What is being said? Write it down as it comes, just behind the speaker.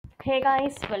Hey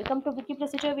guys, welcome to Wiki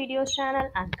Procedure Videos channel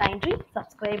and kindly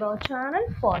subscribe our channel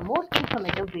for more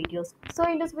informative videos. So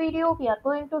in this video, we are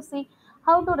going to see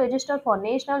how to register for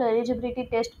National Eligibility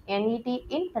Test NET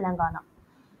in Telangana.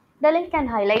 The link I'm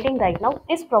highlighting right now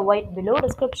is provided below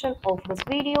description of this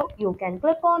video. You can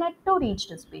click on it to reach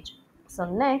this page. So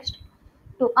next,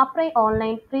 to apply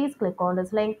online, please click on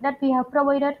this link that we have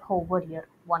provided over here.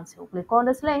 Once you click on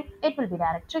this link, it will be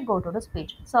directly go to this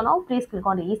page. So now please click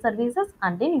on the e-services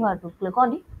and then you have to click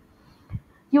on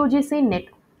the UGC net.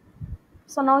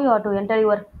 So now you have to enter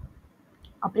your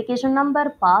application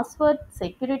number, password,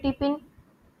 security pin.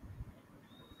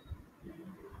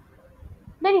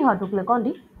 Then you have to click on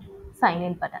the sign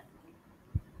in button.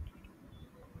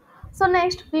 So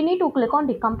next we need to click on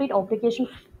the complete application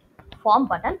form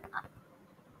button,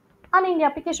 and in the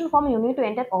application form you need to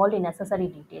enter all the necessary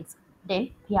details.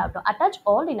 Then we have to attach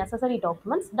all the necessary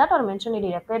documents that are mentioned in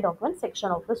the required documents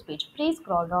section of this page. Please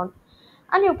scroll down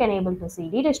and you can able to see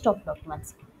the list of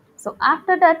documents. So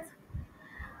after that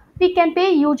we can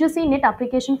pay UGC net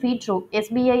application fee through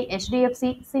SBI,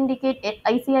 HDFC, Syndicate,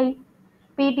 ICI,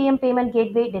 Paytm payment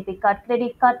gateway, debit card,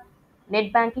 credit card,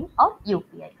 net banking or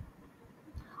UPI.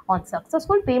 On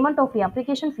successful payment of the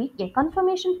application fee, a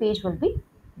confirmation page will be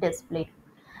displayed.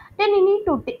 Then you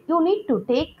need to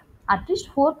take at least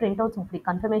 4 printouts of the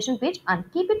confirmation page and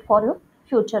keep it for your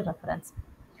future reference.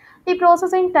 The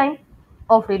processing time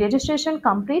of the registration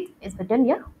complete is within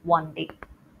a 1 day.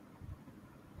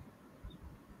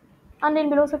 And in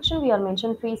below section we are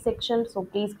mentioned fee section, so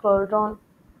please scroll down.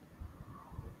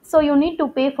 So you need to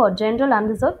pay for general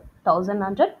unreserved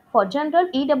 1100. For general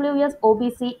EWS,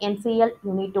 OBC, NCL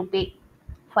you need to pay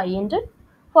 500.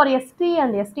 For ST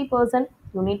and ST person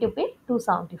you need to pay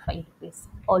 275 rupees.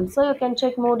 Also you can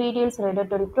check more details related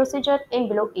to the procedure in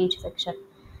below each section.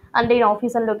 And in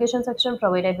office and location section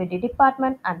provided with the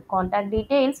department and contact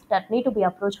details that need to be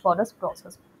approached for this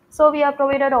process. So we have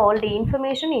provided all the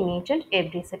information in each and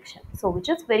every section, so which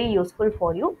is very useful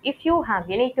for you. If you have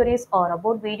any queries or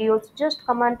about videos, just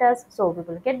comment us, so we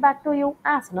will get back to you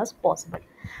as soon as possible.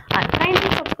 And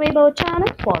kindly subscribe our channel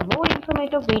for more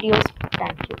informative videos.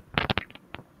 Thank you.